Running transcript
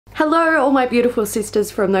Hello all my beautiful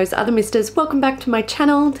sisters from those other misters, welcome back to my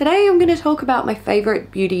channel. Today I'm going to talk about my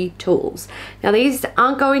favorite beauty tools. Now these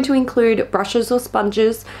aren't going to include brushes or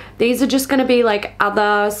sponges, these are just going to be like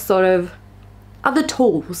other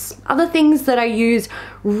tools, other things that I use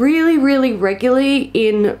really regularly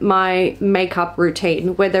in my makeup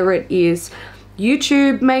routine, whether it is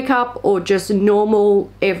YouTube makeup or just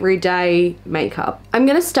normal everyday makeup. I'm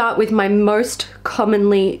going to start with my most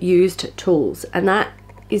commonly used tools, and that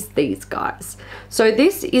is these guys. So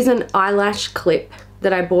this is an eyelash clip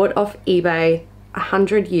that I bought off eBay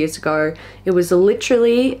 100 years ago. It was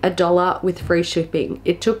literally $1 with free shipping.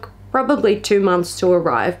 It took probably 2 months to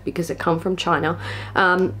arrive because it come from China.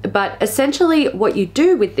 But essentially what you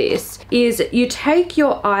do with this is you take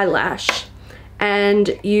your eyelash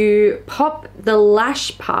and you pop the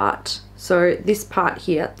lash part, so this part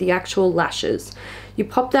here, the actual lashes, you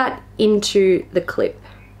pop that into the clip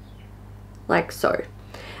like so,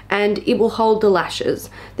 and it will hold the lashes.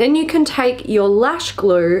 Then you can take your lash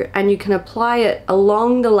glue and you can apply it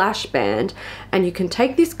along the lash band, and you can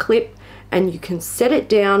take this clip and you can set it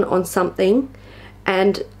down on something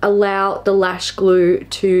and allow the lash glue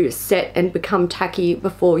to set and become tacky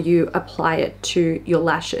before you apply it to your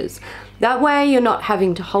lashes. That way you're not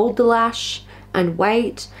having to hold the lash and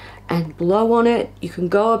wait and blow on it. You can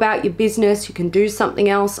go about your business, you can do something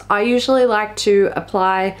else. I usually like to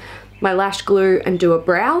apply my lash glue and do a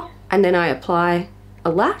brow, and then I apply a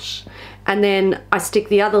lash, and then I stick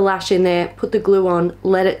the other lash in there, put the glue on,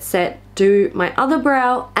 let it set, do my other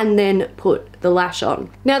brow, and then put the lash on.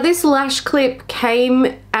 Now this lash clip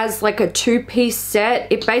came as like a 2-piece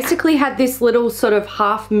set. It basically had this little sort of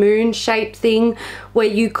half moon shaped thing where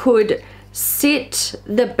you could sit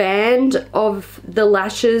the band of the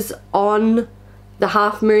lashes on the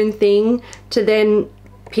half moon thing to then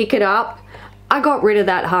pick it up. I got rid of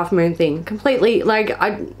that half moon thing completely. Like,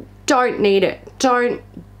 I don't need it.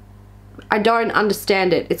 I don't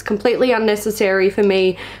understand it. It's completely unnecessary for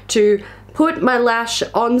me to put my lash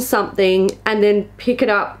on something and then pick it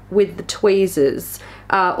up with the tweezers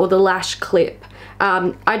or the lash clip.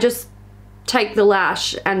 I just take the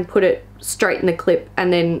lash and put it straight in the clip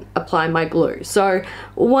and then apply my glue. So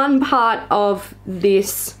one part of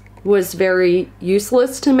this was very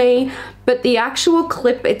useless to me, but the actual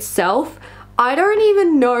clip itself, I don't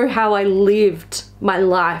even know how I lived my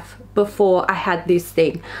life before I had this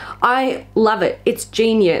thing. I love it. It's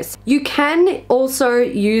genius. You can also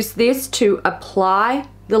use this to apply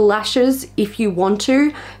the lashes if you want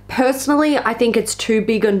to. Personally, I think it's too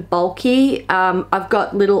big and bulky. I've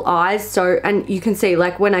got little eyes, so, and you can see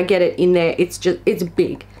like when I get it in there, it's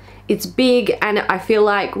big. It's big, and I feel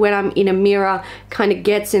like when I'm in a mirror kind of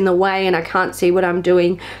gets in the way and I can't see what I'm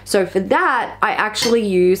doing. So for that, I actually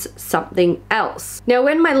use something else. Now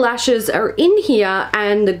when my lashes are in here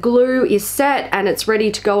and the glue is set and it's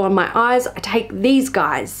ready to go on my eyes, I take these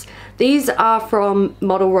guys. These are from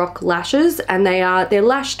Model Rock Lashes, and they're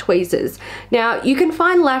lash tweezers. Now you can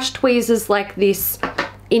find lash tweezers like this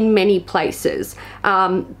in many places,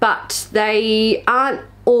 but they aren't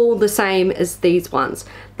all the same as these ones.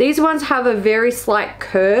 These ones have a very slight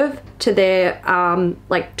curve to their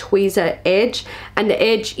like tweezer edge, and the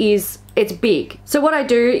edge it's big. So what I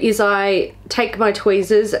do is I take my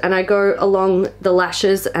tweezers and I go along the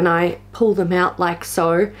lashes and I pull them out like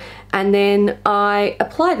so, and then I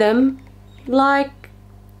apply them like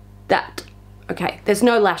that. Okay, there's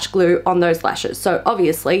no lash glue on those lashes, so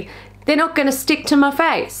obviously they're not going to stick to my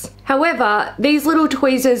face. However, these little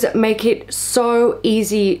tweezers make it so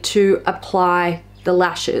easy to apply the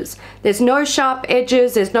lashes. There's no sharp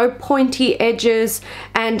edges, there's no pointy edges,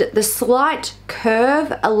 and the slight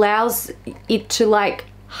curve allows it to like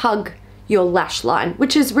hug your lash line,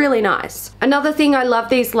 which is really nice. Another thing I love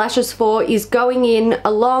these lashes for is going in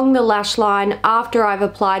along the lash line after I've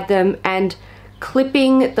applied them and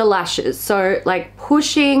clipping the lashes, so like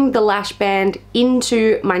pushing the lash band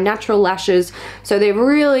into my natural lashes so they're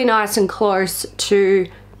really nice and close to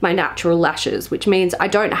my natural lashes, which means I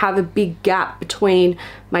don't have a big gap between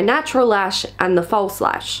my natural lash and the false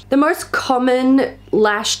lash. The most common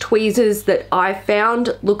lash tweezers that I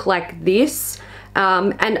found look like this,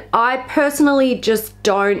 and I personally just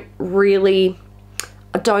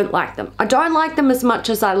I don't like them. I don't like them as much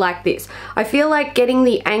as I like this. I feel like getting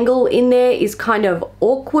the angle in there is kind of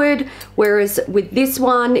awkward, whereas with this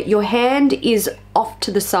one, your hand is off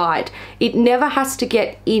to the side. It never has to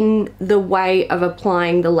get in the way of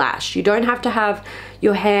applying the lash. You don't have to have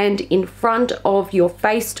your hand in front of your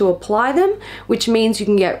face to apply them, which means you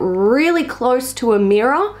can get really close to a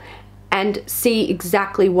mirror and see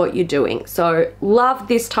exactly what you're doing. So love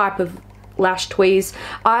this type of lash tweeze.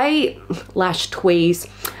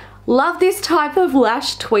 Love this type of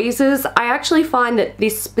lash tweezers. I actually find that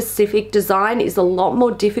this specific design is a lot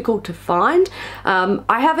more difficult to find.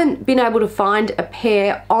 I haven't been able to find a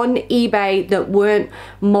pair on eBay that weren't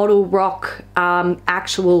Model Rock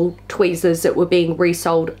actual tweezers that were being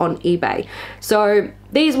resold on eBay. So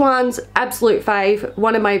these ones, absolute fave,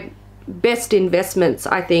 one of my best investments,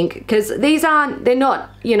 I think, because they're not,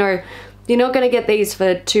 you know, you're not going to get these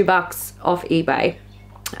for $2 off eBay.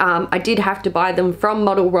 I did have to buy them from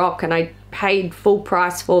Model Rock and I paid full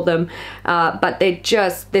price for them, but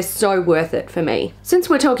they're so worth it for me. Since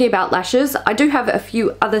we're talking about lashes, I do have a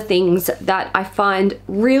few other things that I find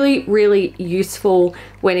really, really useful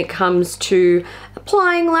when it comes to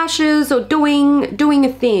applying lashes or doing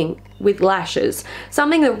a thing with lashes.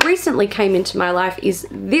 Something that recently came into my life is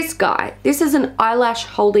this guy. This is an eyelash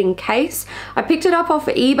holding case. I picked it up off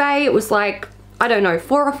of eBay. It was like, I don't know, $4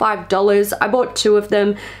 or $5. I bought 2 of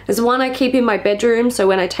them. There's one I keep in my bedroom, so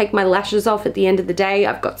when I take my lashes off at the end of the day,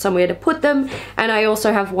 I've got somewhere to put them. And I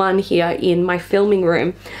also have one here in my filming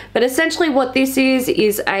room. But essentially what this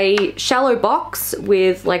is a shallow box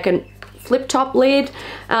with like a flip top lid,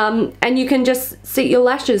 and you can just sit your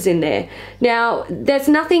lashes in there. Now, there's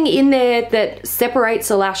nothing in there that separates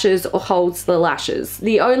the lashes or holds the lashes.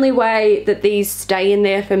 The only way that these stay in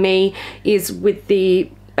there for me is with the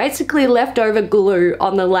basically leftover glue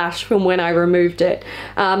on the lash from when I removed it.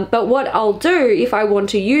 But what I'll do if I want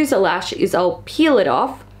to use a lash is I'll peel it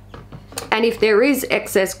off, and if there is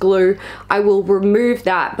excess glue, I will remove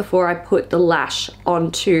that before I put the lash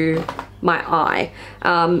onto my eye.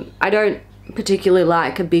 I don't particularly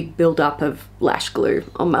like a big buildup of lash glue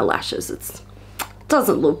on my lashes. It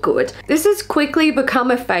doesn't look good. This has quickly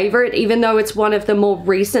become a favorite, even though it's one of the more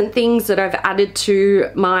recent things that I've added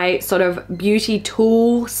to my sort of beauty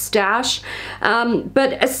tool stash.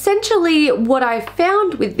 But essentially what I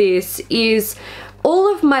found with this is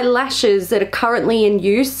all of my lashes that are currently in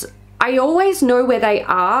use, I always know where they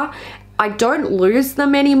are. I don't lose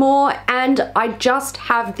them anymore, and I just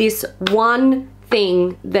have this one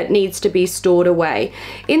thing that needs to be stored away.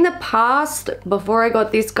 In the past, before I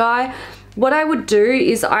got this guy, what I would do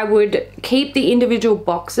is I would keep the individual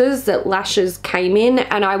boxes that lashes came in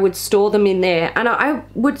and I would store them in there. And I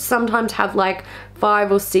would sometimes have like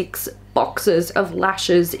 5 or 6 boxes of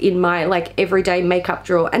lashes in my like everyday makeup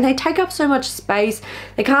drawer, and they take up so much space.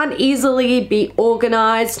 They can't easily be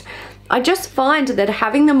organized. I just find that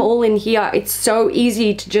having them all in here, it's so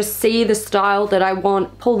easy to just see the style that I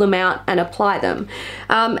want, pull them out and apply them.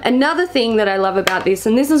 Another thing that I love about this,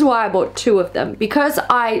 and this is why I bought 2 of them, because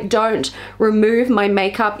I don't remove my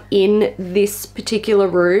makeup in this particular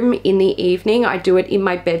room in the evening, I do it in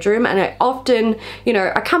my bedroom, and I often, you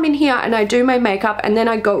know, I come in here and I do my makeup and then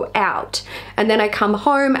I go out, and then I come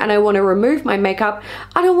home and I want to remove my makeup.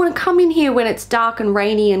 I don't want to come in here when it's dark and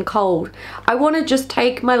rainy and cold. I want to just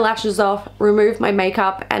take my lashes off, remove my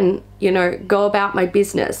makeup, and, you know, go about my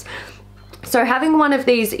business. So having one of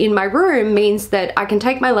these in my room means that I can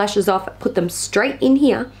take my lashes off, put them straight in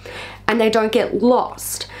here, and they don't get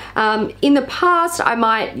lost. In the past, I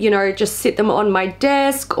might, you know, just sit them on my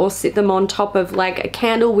desk or sit them on top of like a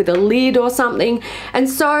candle with a lid or something. And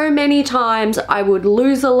so many times I would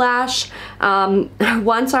lose a lash.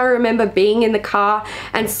 Once I remember being in the car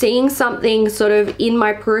and seeing something sort of in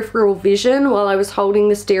my peripheral vision while I was holding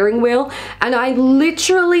the steering wheel, and I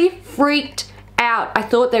literally freaked out. I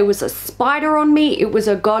thought there was a spider on me. It was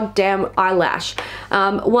a goddamn eyelash.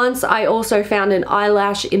 Once I also found an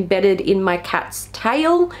eyelash embedded in my cat's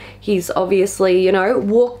tail. He's obviously, you know,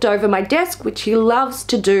 walked over my desk, which he loves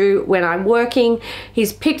to do when I'm working.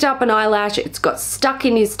 He's picked up an eyelash. It's got stuck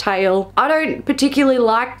in his tail. I don't particularly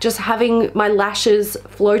like just having my lashes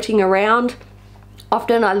floating around.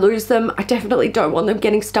 Often I lose them. I definitely don't want them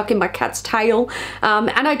getting stuck in my cat's tail.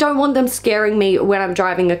 And I don't want them scaring me when I'm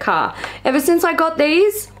driving a car. Ever since I got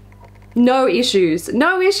these, no issues.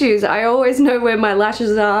 No issues. I always know where my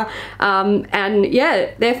lashes are. And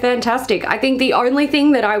yeah, they're fantastic. I think the only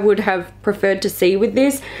thing that I would have preferred to see with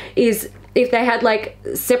this is if they had like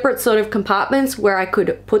separate sort of compartments where I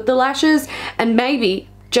could put the lashes, and maybe,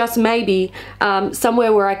 just maybe,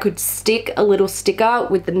 somewhere where I could stick a little sticker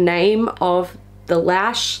with the name of the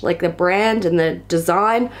lash, like the brand and the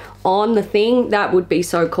design on the thing. That would be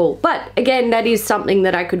so cool. But again, that is something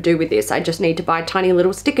that I could do with this. I just need to buy tiny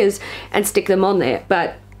little stickers and stick them on there.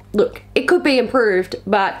 But look, it could be improved,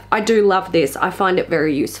 but I do love this. I find it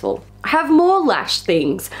very useful. I have more lash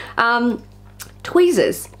things.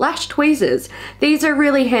 tweezers, lash tweezers. These are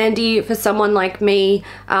really handy for someone like me.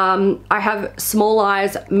 I have small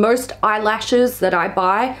eyes. Most eyelashes that I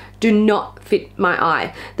buy do not fit my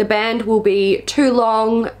eye. The band will be too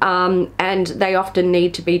long and they often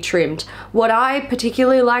need to be trimmed. What I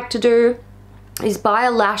particularly like to do is buy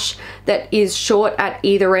a lash that is short at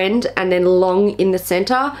either end and then long in the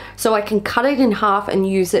center, so I can cut it in half and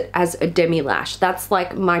use it as a demi lash. That's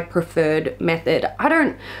like my preferred method. I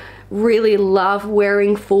don't really love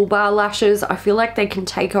wearing full bar lashes. I feel like they can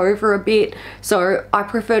take over a bit, so I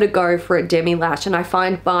prefer to go for a demi lash, and I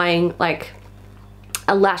find buying like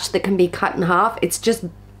a lash that can be cut in half,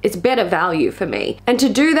 it's better value for me. And to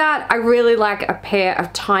do that, I really like a pair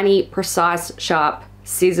of tiny, precise, sharp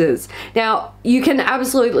scissors. Now, you can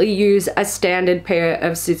absolutely use a standard pair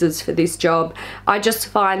of scissors for this job. I just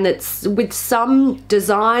find that with some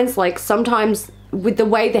designs, like sometimes with the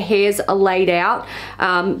way the hairs are laid out,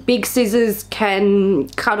 big scissors can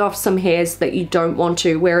cut off some hairs that you don't want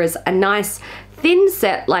to, whereas a nice thin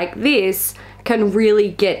set like this can really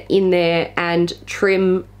get in there and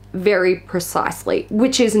trim very precisely,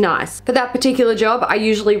 which is nice. For that particular job, I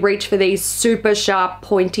usually reach for these super sharp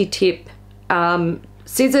pointy tip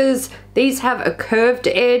scissors. These have a curved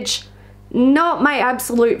edge. Not my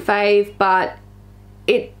absolute fave, but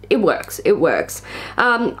it works, it works.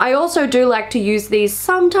 I also do like to use these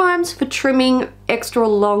sometimes for trimming extra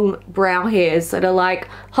long brow hairs that are like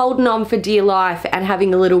holding on for dear life and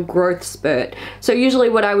having a little growth spurt. So usually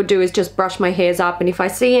what I would do is just brush my hairs up, and if I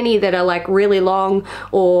see any that are like really long,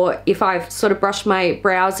 or if I've sort of brushed my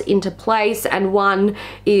brows into place and one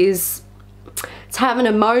is it's having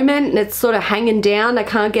a moment and it's sort of hanging down, I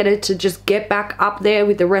can't get it to just get back up there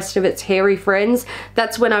with the rest of its hairy friends,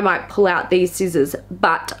 that's when I might pull out these scissors.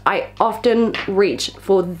 But I often reach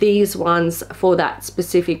for these ones for that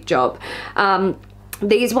specific job.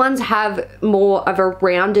 These ones have more of a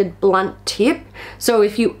rounded, blunt tip, so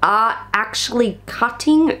if you are actually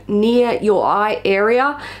cutting near your eye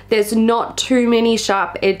area, there's not too many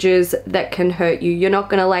sharp edges that can hurt you. You're not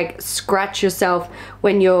gonna like scratch yourself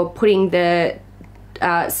when you're putting the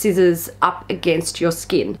scissors up against your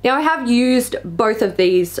skin. Now, I have used both of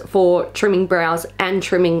these for trimming brows and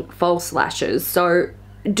trimming false lashes. So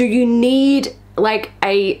do you need like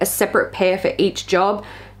a separate pair for each job?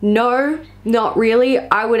 No, not really.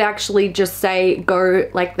 I would actually just say go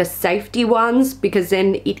like the safety ones, because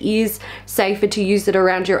then it is safer to use it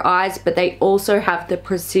around your eyes, but they also have the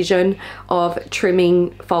precision of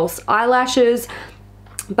trimming false eyelashes.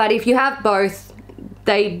 But if you have both,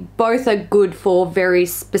 they both are good for very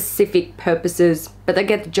specific purposes, but they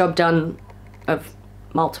get the job done of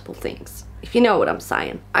multiple things, if you know what I'm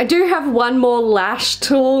saying. I do have one more lash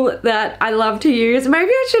tool that I love to use. Maybe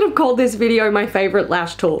I should have called this video my favorite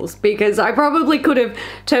lash tools, because I probably could have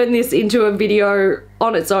turned this into a video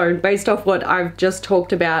on its own based off what I've just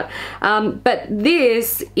talked about. But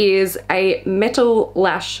this is a metal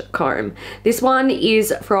lash comb. This one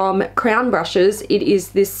is from Crown Brushes. It is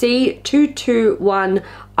the C221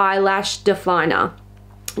 eyelash definer.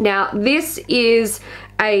 Now, this is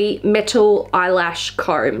a metal eyelash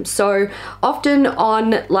comb. So often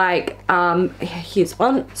on like, here's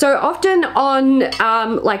one. So often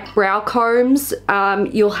on like brow combs,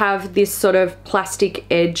 you'll have this sort of plastic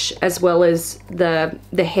edge as well as the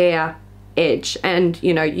hair edge, and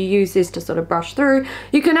you know, you use this to sort of brush through.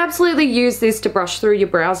 You can absolutely use this to brush through your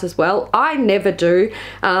brows as well. I never do.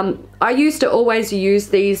 I used to always use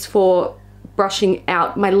these for brushing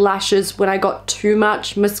out my lashes when I got too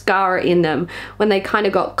much mascara in them, when they kind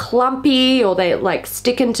of got clumpy or they like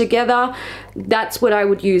sticking together. That's what I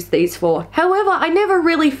would use these for. However, I never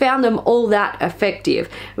really found them all that effective.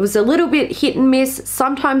 It was a little bit hit and miss.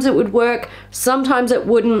 Sometimes it would work, sometimes it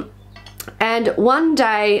wouldn't. And one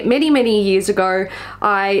day, many years ago,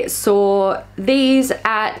 I saw these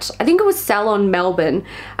at, I think it was Salon Melbourne,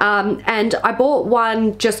 and I bought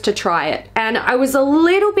one just to try it. And I was a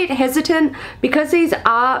little bit hesitant because these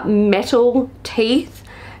are metal teeth.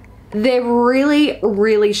 They're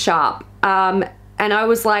really sharp. And I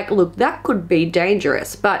was like, look, that could be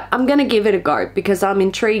dangerous, but I'm gonna give it a go because I'm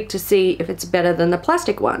intrigued to see if it's better than the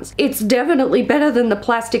plastic ones. It's definitely better than the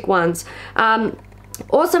plastic ones.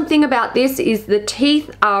 Awesome thing about this is the teeth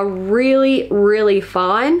are really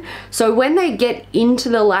fine, so when they get into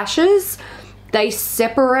the lashes, they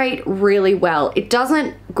separate really well. It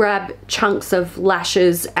doesn't grab chunks of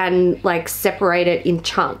lashes and like separate it in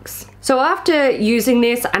chunks. So after using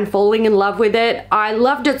this and falling in love with it, I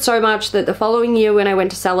loved it so much that the following year when I went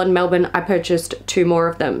to sell in Melbourne, I purchased 2 more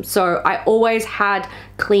of them. So I always had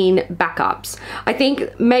clean backups. I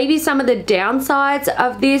think maybe some of the downsides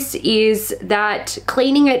of this is that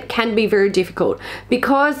cleaning it can be very difficult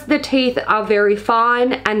because the teeth are very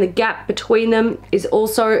fine and the gap between them is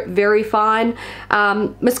also very fine.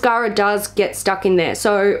 Mascara does get stuck in there.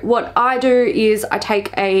 So what I do is I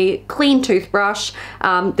take a clean toothbrush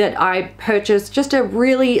that I purchased, just a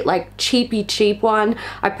really like cheap one.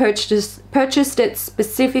 I purchased it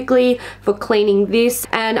specifically for cleaning this,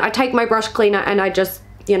 and I take my brush cleaner and I just,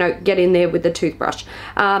 you know, get in there with the toothbrush.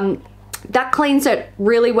 That cleans it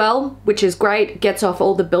really well, which is great. Gets off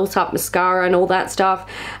all the built up mascara and all that stuff.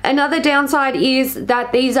 Another downside is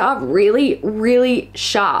that these are really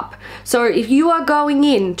sharp. So if you are going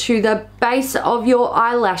into the base of your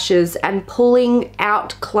eyelashes and pulling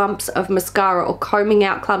out clumps of mascara or combing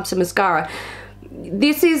out clumps of mascara,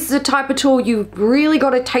 this is the type of tool you've really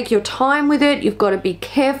got to take your time with it. You've got to be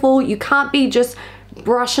careful. You can't be just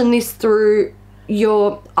brushing this through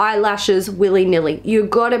your eyelashes willy-nilly. You've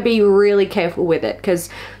got to be really careful with it because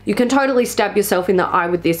you can totally stab yourself in the eye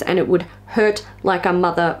with this and it would hurt like a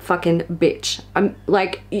motherfucking bitch.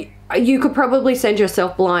 Like, you could probably send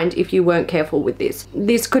yourself blind if you weren't careful with this.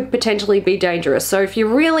 This could potentially be dangerous. So if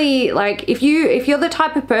you really, like, if you're the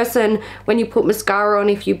type of person when you put mascara on,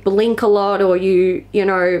 if you blink a lot or you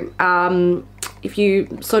know, if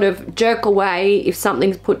you sort of jerk away if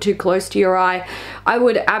something's put too close to your eye, I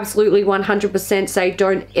would absolutely 100% say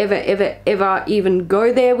don't ever even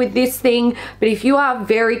go there with this thing. But if you are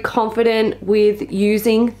very confident with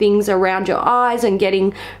using things around your eyes and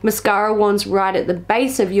getting mascara wands right at the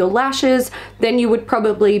base of your lashes, then you would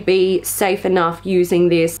probably be safe enough using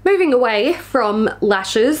this. Moving away from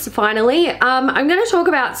lashes, finally, I'm going to talk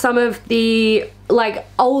about some of the like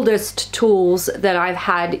oldest tools that I've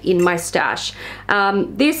had in my stash.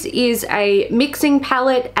 This is a mixing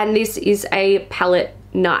palette and this is a palette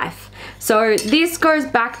knife. So this goes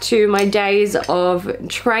back to my days of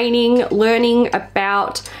training, learning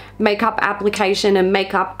about makeup application and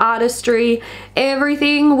makeup artistry.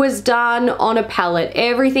 Everything was done on a palette.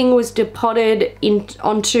 Everything was depotted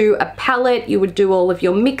onto a palette. You would do all of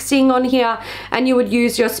your mixing on here and you would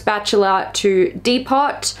use your spatula to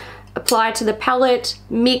depot, apply to the palette,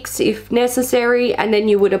 mix if necessary, and then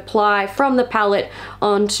you would apply from the palette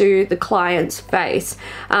onto the client's face.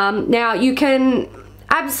 Now you can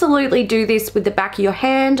absolutely do this with the back of your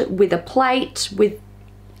hand, with a plate, with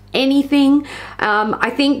anything. I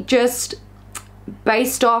think just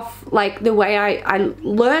based off like the way I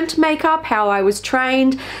learned makeup, how I was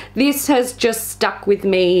trained, this has just stuck with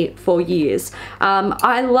me for years.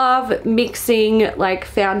 I love mixing like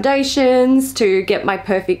foundations to get my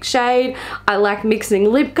perfect shade. I like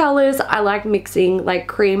mixing lip colors. I like mixing like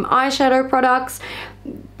cream eyeshadow products.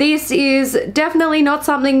 This is definitely not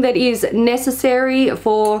something that is necessary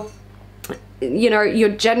for, you know, your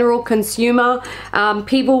general consumer.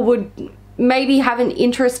 People would maybe have an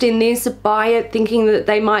interest in this, buy it thinking that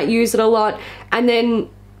they might use it a lot, and then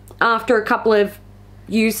after a couple of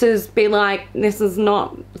uses be like, this is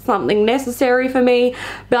not something necessary for me.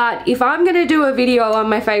 But if I'm going to do a video on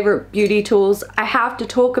my favorite beauty tools, I have to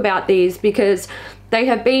talk about these because they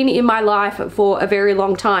have been in my life for a very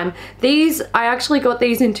long time. These, I actually got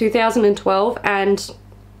these in 2012 and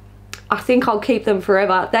I think I'll keep them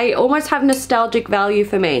forever. They almost have nostalgic value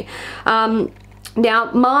for me.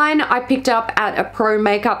 Now mine I picked up at a pro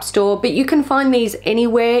makeup store, but you can find these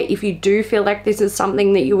anywhere if you do feel like this is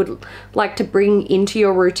something that you would like to bring into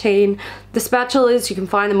your routine. The spatulas, you can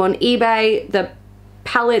find them on eBay. The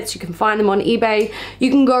palettes, you can find them on eBay. You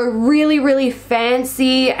can go really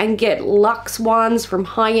fancy and get luxe ones from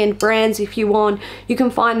high-end brands if you want. You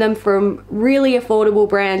can find them from really affordable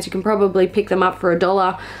brands. You can probably pick them up for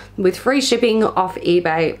 $1 with free shipping off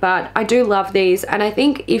eBay. But I do love these, and I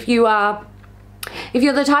think if you're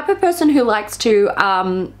the type of person who likes to,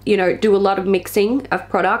 you know, do a lot of mixing of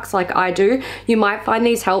products like I do, you might find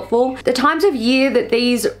these helpful. The times of year that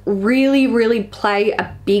these really play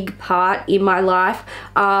a big part in my life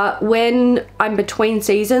are when I'm between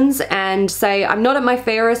seasons and say I'm not at my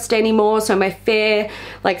fairest anymore, so my fair,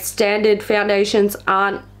 like standard foundations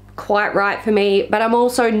aren't quite right for me, but I'm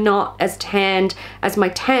also not as tanned as my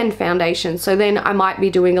tan foundation, so then I might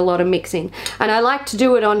be doing a lot of mixing, and I like to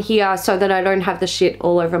do it on here so that I don't have the shit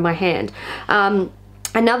all over my hand.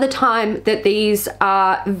 Another time that these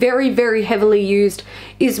are very heavily used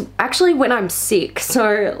is actually when I'm sick,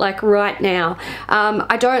 so like right now.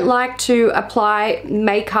 I don't like to apply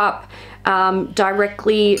makeup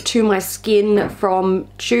directly to my skin from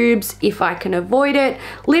tubes if I can avoid it.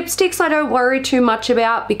 Lipsticks I don't worry too much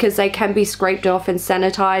about because they can be scraped off and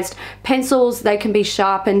sanitized. Pencils, they can be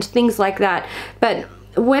sharpened, things like that. But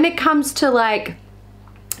when it comes to like,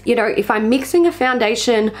 you know, if I'm mixing a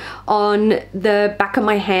foundation on the back of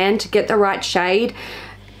my hand to get the right shade,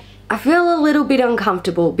 I feel a little bit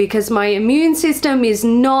uncomfortable because my immune system is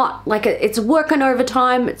not like, it's working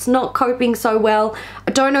overtime. It's not coping so well.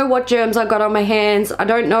 I don't know what germs I got on my hands. I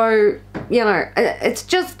don't know, you know, it's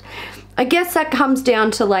just, I guess that comes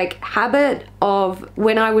down to like habit of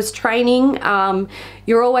when I was training.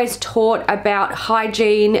 You're always taught about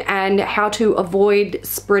hygiene and how to avoid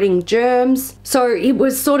spreading germs. So it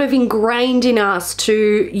was sort of ingrained in us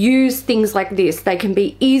to use things like this. They can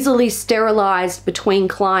be easily sterilized between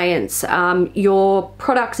clients. Your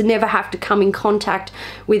products never have to come in contact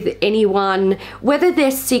with anyone, whether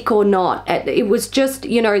they're sick or not. It was just,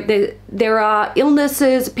 you know, there are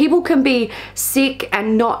illnesses. People can be sick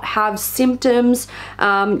and not have symptoms.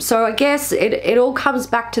 So I guess it all comes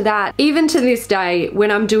back to that. Even to this day, when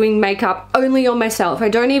I'm doing makeup only on myself, I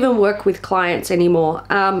don't even work with clients anymore.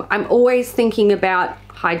 I'm always thinking about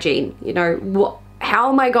hygiene. You know,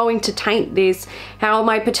 how am I going to taint this? How am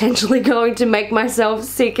I potentially going to make myself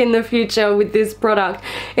sick in the future with this product?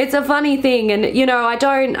 It's a funny thing, and you know, I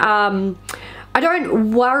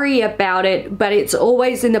don't worry about it, but it's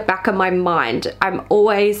always in the back of my mind. I'm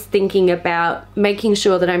always thinking about making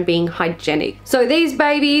sure that I'm being hygienic. So these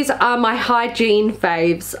babies are my hygiene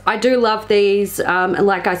faves. I do love these. And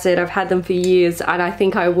like I said, I've had them for years and I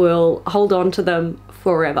think I will hold on to them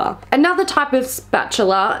forever. Another type of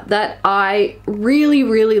spatula that I really,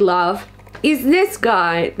 really love is this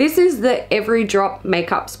guy. This is the Every Drop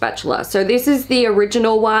makeup spatula. So this is the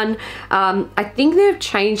original one. I think they've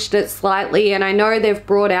changed it slightly, and I know they've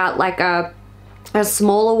brought out like a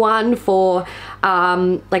smaller one for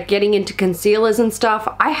like getting into concealers and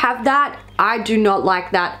stuff. I have that. I do not like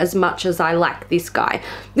that as much as I like this guy.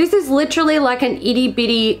 This is literally like an itty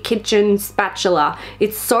bitty kitchen spatula.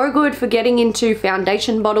 It's so good for getting into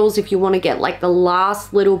foundation bottles if you want to get like the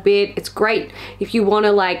last little bit. It's great if you want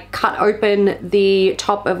to like cut open the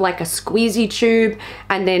top of like a squeezy tube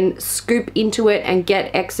and then scoop into it and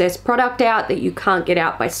get excess product out that you can't get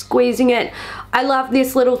out by squeezing it. I love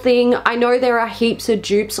this little thing. I know there are heaps of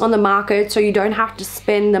dupes on the market, so you don't have to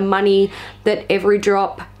spend the money that Every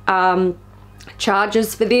Drop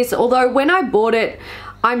charges for this, although when I bought it,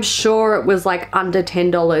 I'm sure it was like under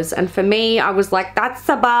 $10, and for me, I was like, that's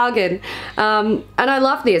a bargain. And I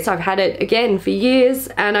love this. I've had it again for years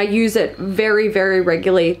and I use it very, very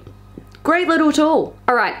regularly. Great little tool.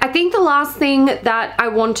 All right, I think the last thing that I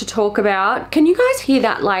want to talk about, can you guys hear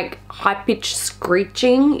that like high-pitched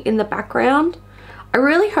screeching in the background? I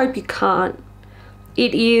really hope you can't.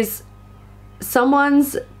 It is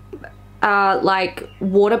someone's like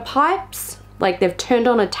water pipes, like they've turned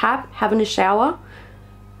on a tap, having a shower,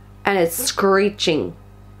 and it's screeching.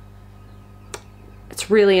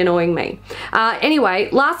 It's really annoying me.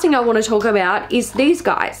 Anyway, last thing I want to talk about is these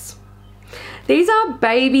guys. These are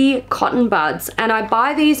baby cotton buds, and I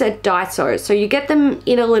buy these at Daiso. So you get them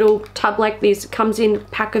in a little tub like this. It comes in a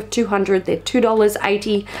pack of 200. They're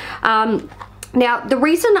 $2.80. Now, the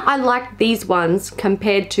reason I like these ones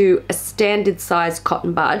compared to a standard size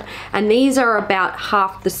cotton bud, and these are about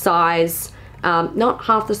half the size, not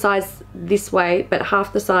half the size this way, but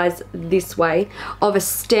half the size this way of a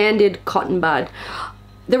standard cotton bud.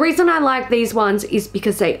 The reason I like these ones is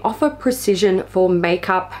because they offer precision for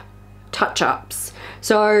makeup touch-ups.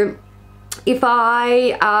 So if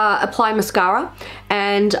I apply mascara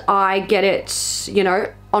and I get it, you know,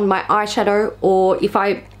 on my eyeshadow, or if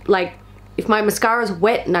my mascara is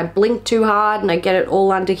wet and I blink too hard and I get it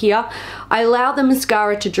all under here, I allow the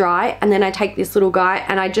mascara to dry, and then I take this little guy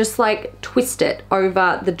and I just like twist it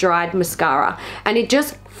over the dried mascara, and it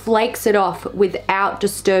just flakes it off without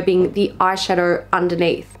disturbing the eyeshadow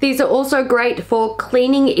underneath. These are also great for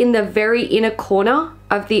cleaning in the very inner corner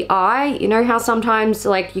of the eye. You know how sometimes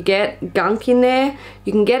like you get gunk in there?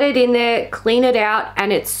 You can get it in there, clean it out,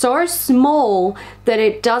 and it's so small that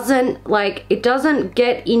it doesn't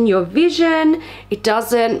get in your vision. It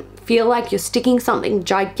doesn't feel like you're sticking something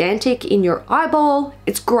gigantic in your eyeball.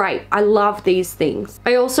 It's great. I love these things.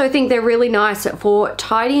 I also think they're really nice for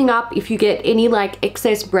tidying up if you get any like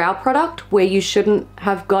excess brow product where you shouldn't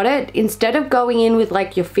have got it. Instead of going in with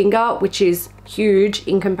like your finger, which is huge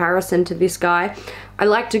in comparison to this guy, I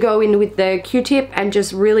like to go in with the Q-tip and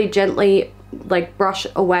just really gently like brush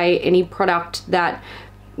away any product that,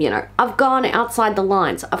 you know, I've gone outside the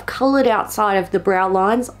lines, I've colored outside of the brow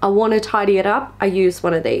lines, I want to tidy it up, I use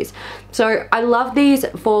one of these. So I love these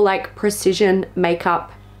for like precision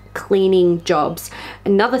makeup cleaning jobs.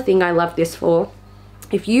 Another thing I love this for,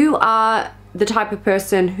 if you are the type of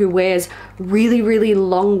person who wears really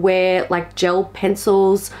long wear like gel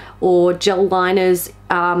pencils or gel liners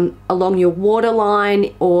along your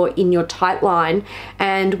waterline or in your tight line,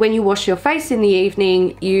 and when you wash your face in the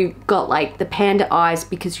evening you got like the panda eyes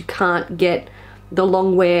because you can't get the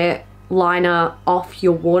long wear liner off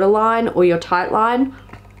your waterline or your tight line,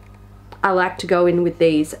 I like to go in with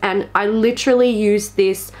these, and I literally use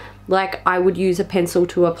this like I would use a pencil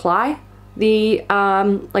to apply the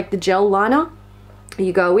like the gel liner.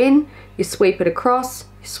 You go in, you sweep it across,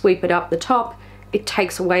 you sweep it up the top, it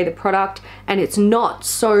takes away the product, and it's not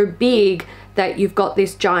so big that you've got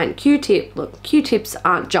this giant Q-tip. Look, Q-tips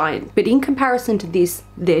aren't giant, but in comparison to this,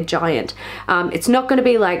 they're giant. It's not going to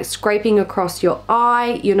be like scraping across your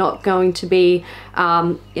eye. You're not going to be,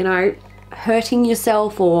 you know, hurting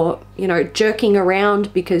yourself or, you know, jerking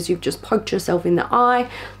around because you've just poked yourself in the eye.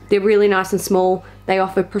 They're really nice and small. They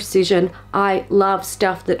offer precision. I love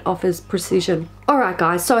stuff that offers precision. All right,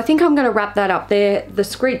 guys, so I think I'm gonna wrap that up there. The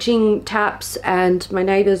screeching taps and my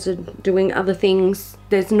neighbors are doing other things.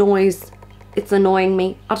 There's noise. It's annoying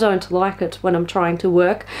me. I don't like it when I'm trying to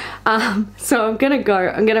work. So I'm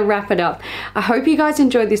gonna wrap it up. I hope you guys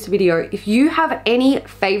enjoyed this video. If you have any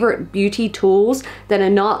favorite beauty tools that are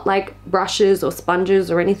not like brushes or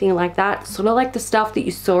sponges or anything like that, sort of like the stuff that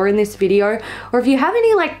you saw in this video, or if you have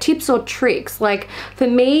any like tips or tricks, like for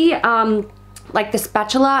me, like the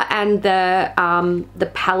spatula and the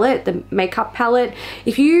palette, the makeup palette.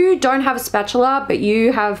 If you don't have a spatula but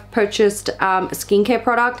you have purchased a skincare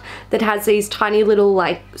product that has these tiny little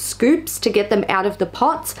like scoops to get them out of the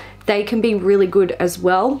pots, they can be really good as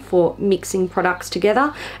well for mixing products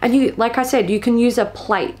together. And you, like I said, you can use a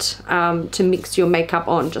plate to mix your makeup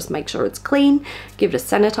on. Just make sure it's clean, give it a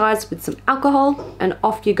sanitize with some alcohol, and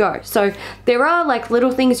off you go. So there are like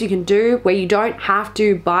little things you can do where you don't have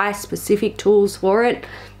to buy specific tools for it,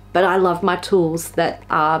 but I love my tools that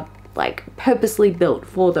are like purposely built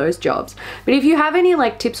for those jobs. But if you have any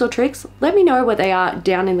like tips or tricks, let me know what they are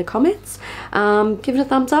down in the comments. Give it a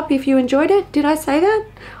thumbs up if you enjoyed it. Did I say that?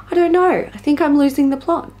 I don't know. I think I'm losing the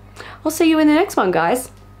plot. I'll see you in the next one,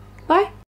 guys. Bye.